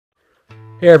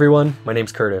Hey everyone, my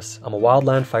name's Curtis. I'm a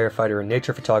wildland firefighter and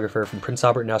nature photographer from Prince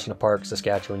Albert National Park,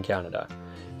 Saskatchewan, Canada.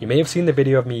 You may have seen the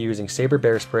video of me using SABRE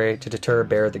bear spray to deter a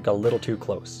bear that got a little too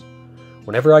close.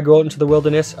 Whenever I go out into the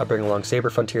wilderness, I bring along SABRE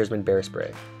Frontiersman Bear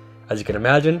Spray. As you can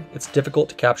imagine, it's difficult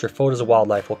to capture photos of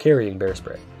wildlife while carrying bear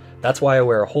spray. That's why I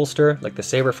wear a holster like the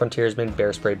SABRE Frontiersman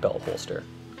Bear Spray Belt Holster.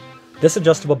 This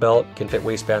adjustable belt can fit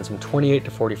waistbands from 28 to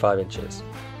 45 inches.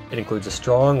 It includes a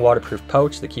strong, waterproof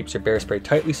pouch that keeps your bear spray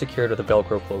tightly secured with a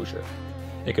Velcro closure.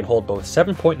 It can hold both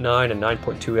 7.9 and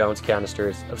 9.2 ounce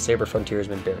canisters of SABRE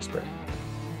Frontiersman Bear Spray.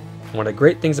 One of the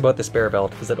great things about this bear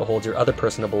belt is that it holds your other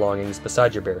personal belongings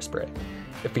beside your bear spray.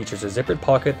 It features a zippered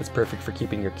pocket that's perfect for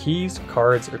keeping your keys,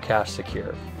 cards, or cash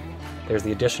secure. There's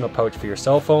the additional pouch for your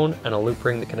cell phone and a loop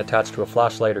ring that can attach to a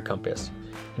flashlight or compass.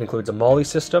 It includes a MOLLE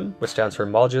system, which stands for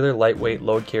modular lightweight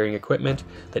load carrying equipment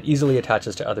that easily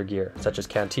attaches to other gear, such as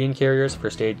canteen carriers,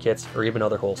 first aid kits, or even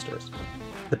other holsters.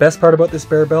 The best part about this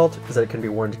bear belt is that it can be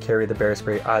worn to carry the bear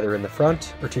spray either in the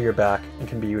front or to your back and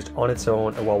can be used on its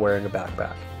own or while wearing a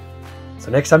backpack.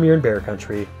 So next time you're in bear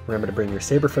country, remember to bring your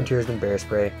SABRE Frontiersman Bear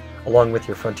Spray along with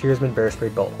your Frontiersman Bear Spray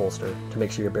Belt Holster to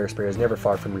make sure your bear spray is never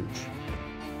far from reach.